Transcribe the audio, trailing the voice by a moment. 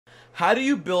How do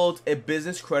you build a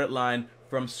business credit line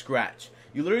from scratch?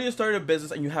 You literally just started a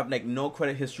business and you have like no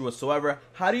credit history whatsoever.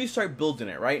 How do you start building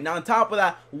it, right? Now on top of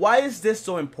that, why is this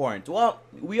so important? Well,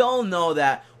 we all know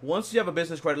that once you have a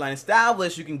business credit line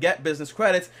established, you can get business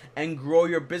credits and grow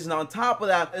your business. Now on top of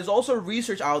that, there's also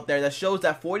research out there that shows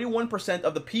that 41%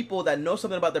 of the people that know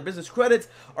something about their business credits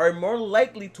are more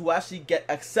likely to actually get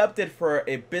accepted for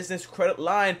a business credit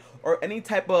line or any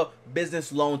type of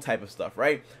business loan type of stuff,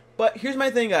 right? But here's my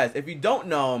thing, guys. If you don't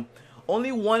know,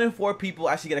 only 1 in 4 people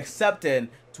actually get accepted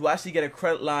to actually get a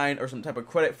credit line or some type of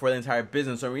credit for the entire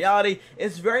business. So in reality,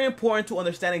 it's very important to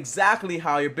understand exactly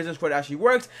how your business credit actually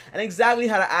works and exactly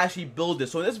how to actually build it.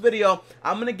 So in this video,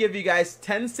 I'm going to give you guys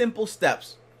 10 simple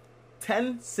steps.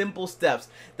 10 simple steps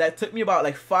that took me about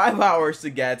like 5 hours to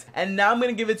get, and now I'm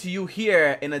going to give it to you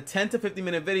here in a 10 to 15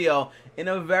 minute video in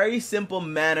a very simple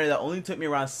manner that only took me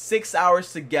around 6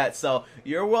 hours to get. So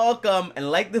you're welcome,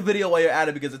 and like the video while you're at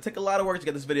it because it took a lot of work to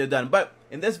get this video done. But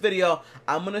in this video,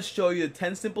 I'm going to show you the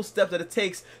 10 simple steps that it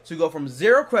takes to go from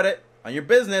 0 credit on your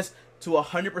business to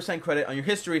 100% credit on your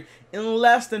history in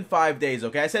less than 5 days,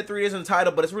 okay? I said 3 days in the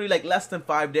title, but it's really like less than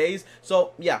 5 days.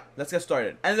 So yeah, let's get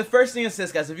started. And the first thing is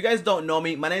this, guys. If you guys don't know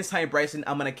me, my name is TommyBryson.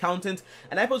 I'm an accountant,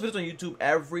 and I post videos on YouTube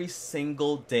every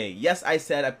single day. Yes, I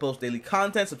said I post daily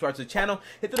content. Subscribe to the channel.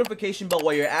 Hit the notification bell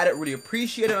while you're at it. Really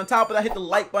appreciate it. On top of that, hit the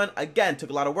like button. Again,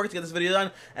 took a lot of work to get this video done,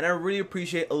 and I really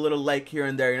appreciate a little like here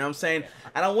and there, you know what I'm saying?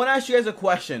 And I want to ask you guys a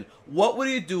question. What would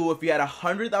you do if you had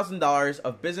 $100,000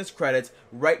 of business credits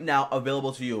right now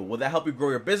available to you? Will that help you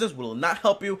grow your business? Will it not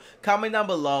help you? Comment down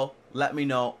below. Let me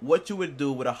know what you would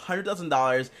do with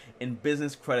 $100,000 in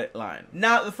business credit line.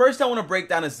 Now, the first thing I want to break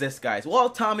down is this, guys. Well,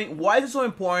 Tommy, why is it so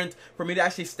important for me to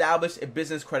actually establish a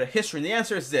business credit history? And the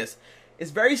answer is this.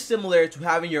 It's very similar to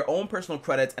having your own personal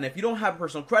credits. And if you don't have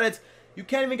personal credits, you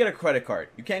can't even get a credit card.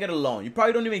 You can't get a loan. You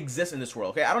probably don't even exist in this world,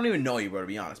 okay? I don't even know you, bro, to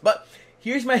be honest. But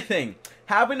here's my thing.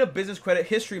 Having a business credit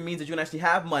history means that you can actually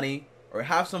have money or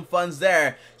have some funds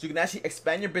there so you can actually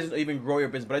expand your business or even grow your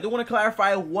business. But I do want to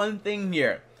clarify one thing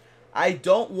here. I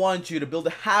don't want you to build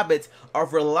a habit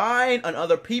of relying on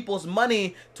other people's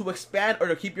money to expand or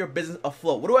to keep your business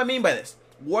afloat. What do I mean by this?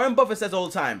 Warren Buffett says all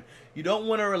the time, you don't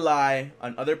want to rely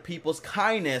on other people's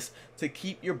kindness to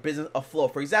keep your business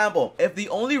afloat. For example, if the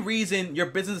only reason your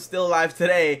business is still alive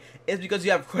today is because you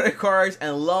have credit cards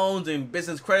and loans and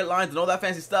business credit lines and all that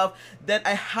fancy stuff, then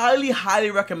I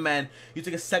highly recommend you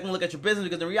take a second look at your business,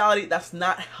 because in reality, that's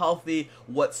not healthy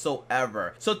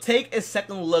whatsoever. So take a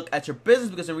second look at your business,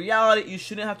 because in reality, you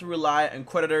shouldn't have to rely on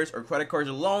creditors or credit cards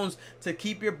or loans to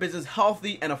keep your business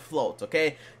healthy and afloat,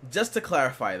 okay? Just to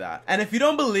clarify that. And if you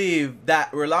don't believe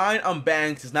that relying on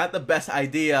banks is not the best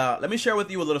idea, let me share with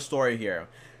you a little story here.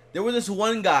 There was this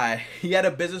one guy, he had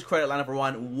a business credit line of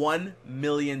around $1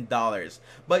 million.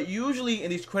 But usually in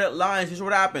these credit lines, here's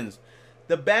what happens.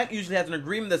 The bank usually has an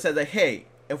agreement that says that, hey,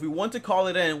 if we want to call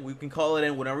it in, we can call it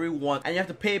in whenever we want, and you have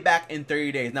to pay back in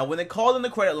 30 days. Now, when they called in the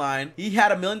credit line, he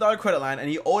had $1 million credit line, and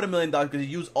he owed $1 million because he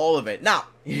used all of it. Now,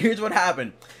 here's what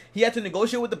happened. He had to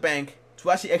negotiate with the bank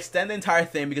to actually extend the entire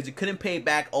thing because he couldn't pay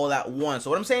back all at once. So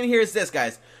what I'm saying here is this,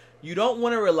 guys. You don't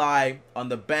want to rely on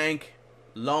the bank,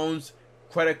 loans,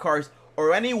 credit cards,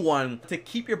 or anyone to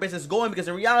keep your business going, because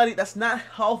in reality, that's not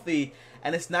healthy,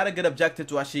 and it's not a good objective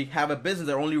to actually have a business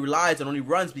that only relies and only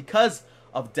runs because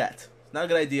of debt. It's not a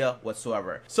good idea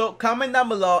whatsoever. So comment down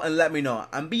below and let me know.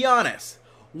 And be honest,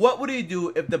 what would you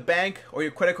do if the bank or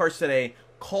your credit cards today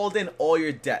called in all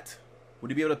your debt? Would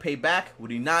you be able to pay back?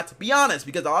 Would you not? Be honest,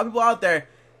 because a lot of people out there,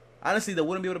 honestly, they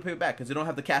wouldn't be able to pay back because they don't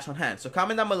have the cash on hand. So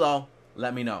comment down below.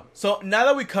 Let me know. So now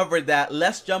that we covered that,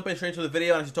 let's jump in straight into the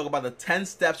video and actually talk about the 10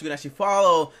 steps you can actually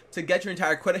follow to get your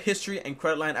entire credit history and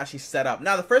credit line actually set up.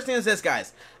 Now, the first thing is this,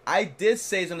 guys. I did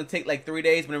say it's going to take like 3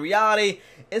 days, but in reality,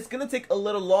 it's going to take a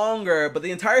little longer. But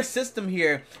the entire system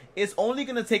here is only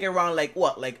going to take around like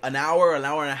what? Like an hour and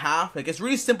a half? Like, it's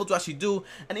really simple to actually do.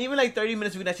 And even like 30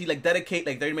 minutes, you can actually like dedicate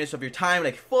like 30 minutes of your time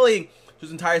like fully to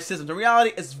this entire system. In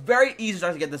reality, it's very easy to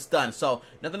actually get this done, so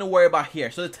nothing to worry about here.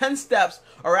 So the 10 steps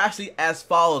are actually as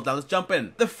follows. Now let's jump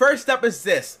in. The first step is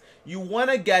this. You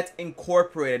want to get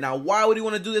incorporated. Now, why would you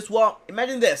want to do this? Well,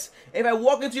 imagine this. If I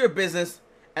walk into your business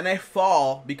and I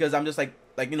fall because I'm just like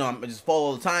you know, I just fall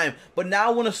all the time, but now I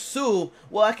want to sue,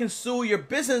 well, I can sue your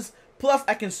business, plus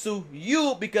I can sue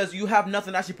you because you have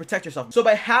nothing to actually protect yourself. So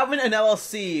by having an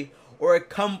LLC or a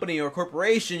company or a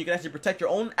corporation, you can actually protect your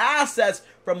own assets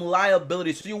from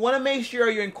liability. So you want to make sure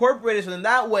you're incorporated, so in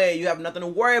that way you have nothing to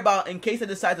worry about in case I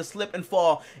decide to slip and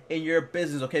fall in your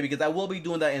business, okay? Because I will be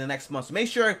doing that in the next month. So make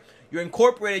sure you're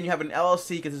incorporated and you have an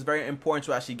LLC, because it's very important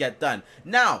to actually get done.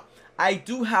 Now, I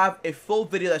do have a full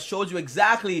video that shows you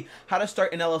exactly how to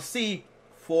start an LLC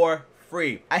for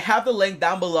free. I have the link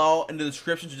down below in the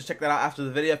description, so just check that out after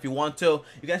the video if you want to.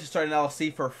 You can actually start an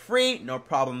LLC for free, no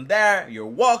problem there. You're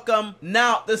welcome.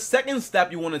 Now, the second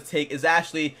step you want to take is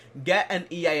actually get an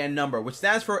EIN number, which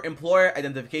stands for Employer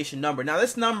Identification Number. Now,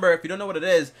 this number, if you don't know what it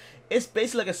is, it's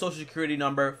basically like a social security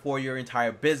number for your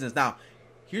entire business. Now,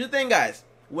 here's the thing, guys.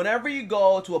 Whenever you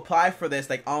go to apply for this,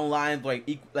 like online, like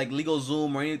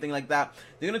LegalZoom or anything like that,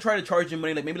 they're gonna try to charge you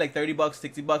money, like maybe like 30 bucks,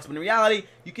 60 bucks. But in reality,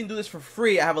 you can do this for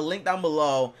free. I have a link down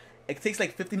below. It takes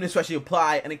like 15 minutes to actually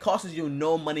apply, and it costs you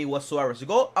no money whatsoever. So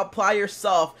go apply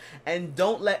yourself, and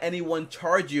don't let anyone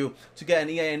charge you to get an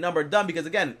EIN number done, because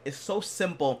again, it's so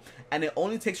simple, and it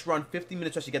only takes around 15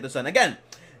 minutes to actually get this done. Again,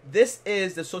 this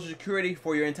is the social security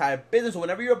for your entire business. So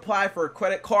whenever you apply for a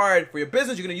credit card for your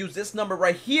business, you're going to use this number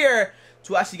right here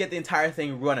to actually get the entire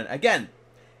thing running. Again,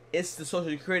 it's the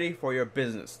social security for your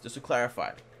business, just to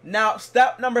clarify. Now,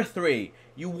 step number 3,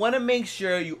 you want to make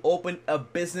sure you open a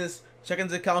business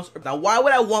checking account. Now, why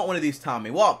would I want one of these, Tommy?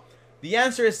 Well, the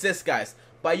answer is this, guys.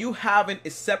 By you having a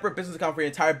separate business account for your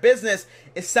entire business,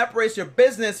 it separates your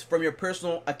business from your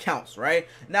personal accounts, right?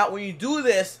 Now, when you do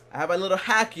this, I have a little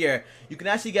hack here. You can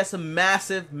actually get some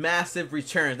massive, massive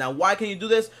returns. Now, why can you do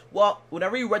this? Well,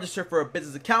 whenever you register for a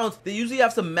business account, they usually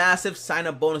have some massive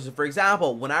sign-up bonuses. For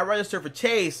example, when I registered for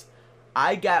Chase,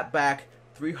 I got back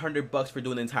 300 bucks for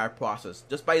doing the entire process,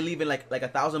 just by leaving like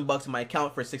 $1,000 in my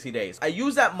account for 60 days. I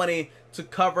use that money to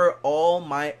cover all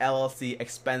my LLC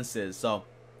expenses.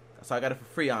 So I got it for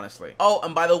free, honestly. Oh,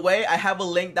 and by the way, I have a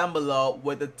link down below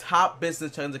with the top business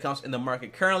checking accounts in the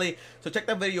market currently. So check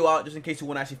that video out just in case you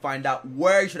want to actually find out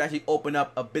where you should actually open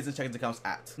up a business checking accounts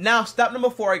at. Now, step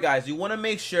number 4, guys, you want to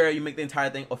make sure you make the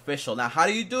entire thing official. Now, how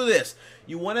do you do this?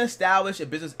 You want to establish a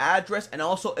business address and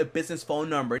also a business phone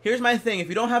number. Here's my thing. If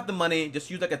you don't have the money, just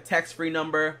use like a text-free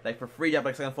number. Like for free, you have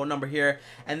like a second phone number here.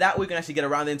 And that way you can actually get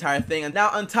around the entire thing. And now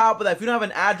on top of that, if you don't have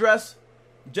an address,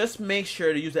 just make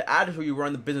sure to use the address where you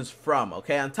run the business from,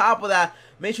 okay? On top of that,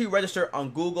 make sure you register on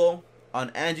Google,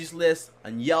 on Angie's List,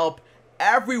 on Yelp,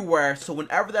 everywhere, so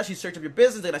whenever they actually search up your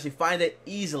business, they can actually find it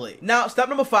easily. Now, step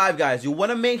number 5, guys, you want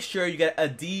to make sure you get a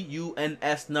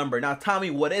DUNS number. Now,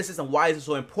 Tommy, what is this and why is it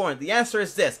so important? The answer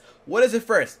is this. What is it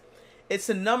first? It's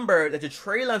a number that your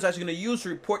trade lines are actually going to use to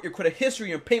report your credit history and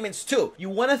your payments too. You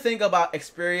want to think about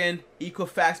Experian,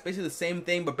 Equifax, basically the same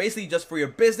thing, but basically just for your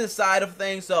business side of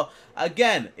things. So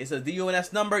again, it's a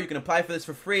DUNS number. You can apply for this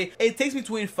for free. It takes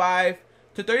between 5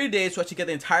 to 30 days to actually get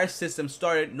the entire system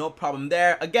started. No problem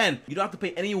there. Again, you don't have to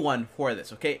pay anyone for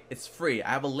this, okay? It's free.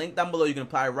 I have a link down below. You can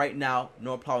apply right now.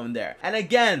 No problem there. And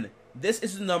again, this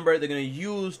is the number they're going to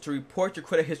use to report your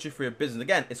credit history for your business.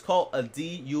 Again, it's called a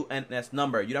DUNS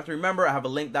number. You don't have to remember. I have a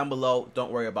link down below. Don't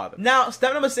worry about it. Now,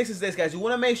 step number 6 is this, guys. You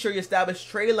want to make sure you establish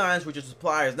trade lines with your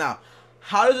suppliers. Now,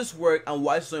 how does this work and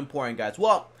why is it so important, guys?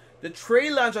 Well, the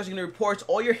trade lines are actually going to report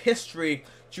all your history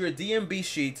to your DMB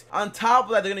sheet. On top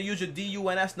of that, they're going to use your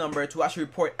DUNS number to actually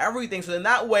report everything. So then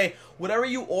that way, whatever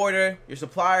you order, your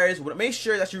suppliers, make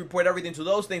sure that you report everything to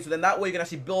those things. So then that way you can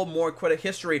actually build more credit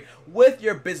history with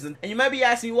your business. And you might be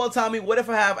asking me, well, Tommy, what if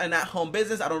I have an at-home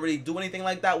business? I don't really do anything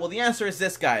like that. Well, the answer is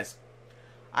this, guys.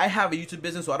 I have a YouTube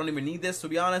business, so I don't even need this, to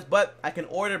be honest. But I can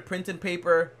order printing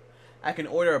paper. I can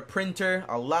order a printer,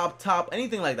 a laptop,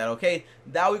 anything like that, okay?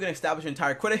 That way you can establish your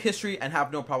entire credit history and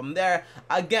have no problem there.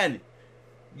 Again,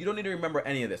 you don't need to remember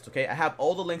any of this, okay? I have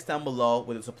all the links down below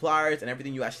with the suppliers and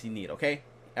everything you actually need, okay?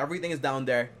 Everything is down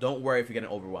there. Don't worry if you're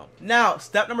getting overwhelmed. Now,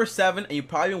 step number 7, and you've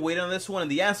probably been waiting on this one, and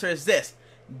the answer is this.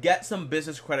 Get some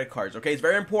business credit cards, okay? It's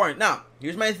very important. Now,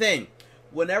 here's my thing.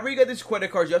 Whenever you get these credit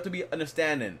cards, you have to be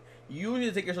understanding. You need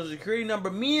to take your social security number,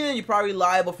 meaning you're probably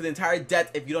liable for the entire debt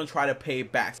if you don't try to pay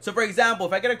it back. So for example,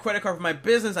 if I get a credit card for my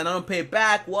business and I don't pay it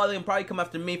back, well, they can probably come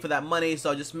after me for that money.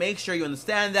 So just make sure you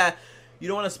understand that. You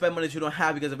don't want to spend money that you don't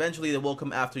have, because eventually they will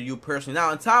come after you personally.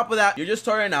 Now, on top of that, you're just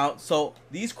starting out, so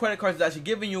these credit cards that actually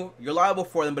giving you, you're liable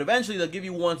for them, but eventually they'll give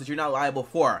you ones that you're not liable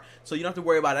for. So you don't have to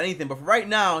worry about anything. But for right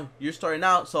now, you're starting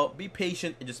out, so be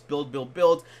patient and just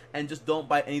build, and just don't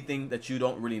buy anything that you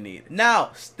don't really need.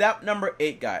 Now, step number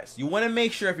 8, guys. You want to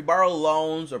make sure if you borrow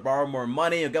loans or borrow more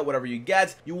money or get whatever you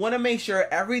get, you want to make sure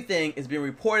everything is being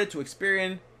reported to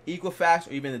Experian, Equifax,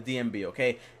 or even the DMB,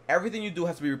 okay? Everything you do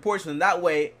has to be reported, so in that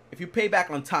way, if you pay back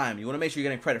on time, you want to make sure you're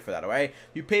getting credit for that, alright?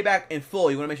 If you pay back in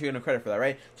full, you want to make sure you're getting credit for that,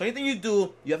 right? So anything you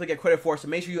do, you have to get credit for, so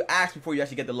make sure you ask before you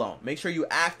actually get the loan. Make sure you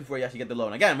ask before you actually get the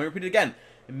loan. Again, I'm going to repeat it again.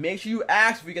 Make sure you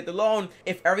ask before you get the loan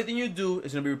if everything you do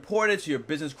is going to be reported to your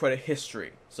business credit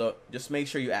history. So just make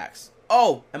sure you ask.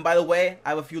 Oh, and by the way, I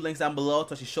have a few links down below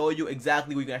to actually show you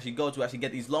exactly where you can actually go to actually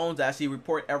get these loans, to actually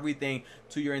report everything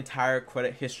to your entire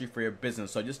credit history for your business.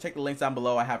 So just check the links down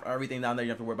below. I have everything down there.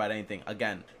 You don't have to worry about anything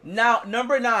again. Now,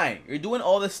 number 9, you're doing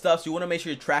all this stuff, so you want to make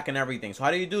sure you're tracking everything. So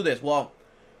how do you do this? Well,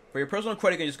 for your personal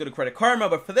credit, you can just go to Credit Karma,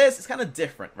 but for this, it's kind of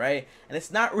different, right? And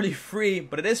it's not really free,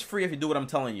 but it is free if you do what I'm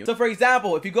telling you. So for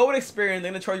example, if you go with Experian,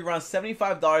 they're going to charge you around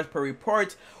 $75 per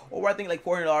report, or I think like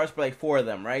 $400 for like 4 of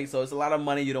them, right? So it's a lot of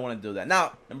money. You don't want to do that.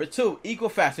 Now, number 2,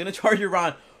 Equifax. They're going to charge you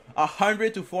around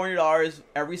 $100 to $400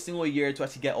 every single year to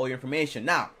actually get all your information.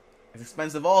 Now, it's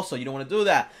expensive also. You don't want to do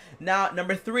that. Now,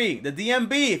 number 3, the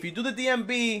DMB. If you do the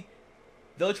DMB,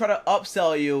 they'll try to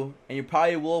upsell you, and you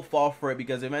probably will fall for it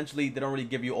because eventually they don't really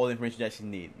give you all the information that you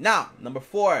need. Now, number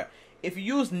 4, if you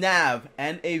use NAV,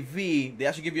 N-A-V, they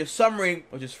actually give you a summary,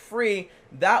 which is free.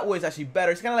 That way it's actually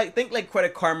better. It's kind of like, think like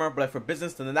Credit Karma, but like for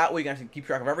business, and then that way you can actually keep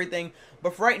track of everything.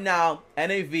 But for right now,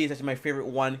 NAV is actually my favorite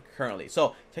one currently.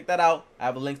 So check that out. I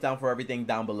have the links down for everything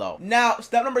down below. Now,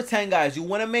 step number 10, guys, you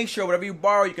want to make sure whatever you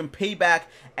borrow, you can pay back,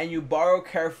 and you borrow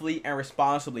carefully and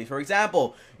responsibly. For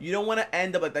example, you don't want to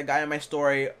end up like that guy in my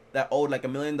story that owed like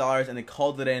 $1 million and they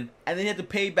called it in, and then he had to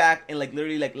pay back in like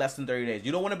literally like less than 30 days.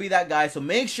 You don't want to be that guy, so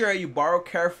make sure you borrow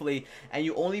carefully and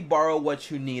you only borrow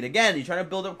what you need. Again, you're trying to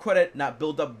build up credit, not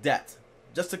build up debt.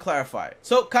 Just to clarify.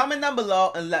 So comment down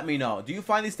below and let me know. Do you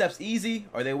find these steps easy?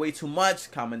 Are they way too much?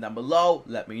 Comment down below.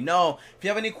 Let me know. If you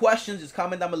have any questions, just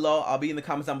comment down below. I'll be in the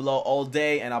comments down below all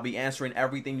day, and I'll be answering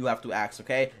everything you have to ask,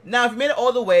 okay? Now, if you made it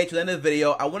all the way to the end of the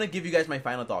video, I want to give you guys my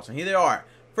final thoughts. And here they are.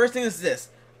 First thing is this.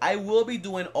 I will be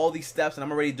doing all these steps, and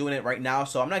I'm already doing it right now,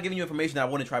 so I'm not giving you information that I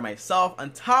want to try myself.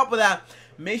 On top of that,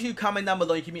 make sure you comment down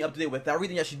below and keep me up to date with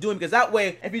everything you're actually doing, because that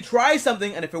way, if you try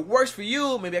something and if it works for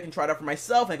you, maybe I can try it out for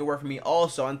myself and it can work for me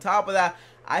also. On top of that,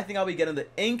 I think I'll be getting the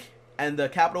ink and the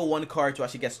Capital One card to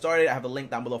actually get started. I have a link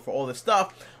down below for all this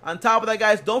stuff. On top of that,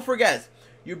 guys, don't forget,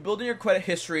 you're building your credit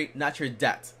history, not your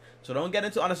debt. So don't get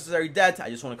into unnecessary debt.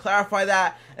 I just want to clarify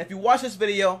that. And if you watch this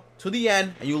video to the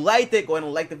end and you liked it, go ahead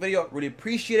and like the video. Really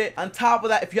appreciate it. On top of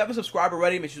that, if you haven't subscribed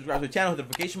already, make sure you subscribe to the channel, hit the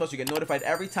notification bell so you get notified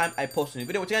every time I post a new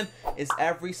video, which again is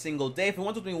every single day. If you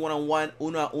want to talk to me one-on-one,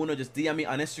 uno, just DM me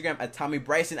on Instagram at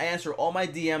TommyBryson. I answer all my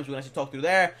DMs. We can actually talk through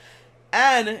there.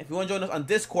 And if you want to join us on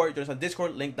Discord, join us on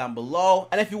Discord, link down below.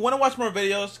 And if you want to watch more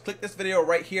videos, click this video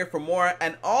right here for more.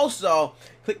 And also,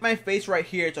 click my face right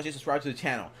here to actually subscribe to the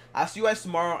channel. I'll see you guys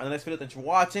tomorrow on the next video. Thanks for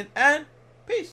watching, and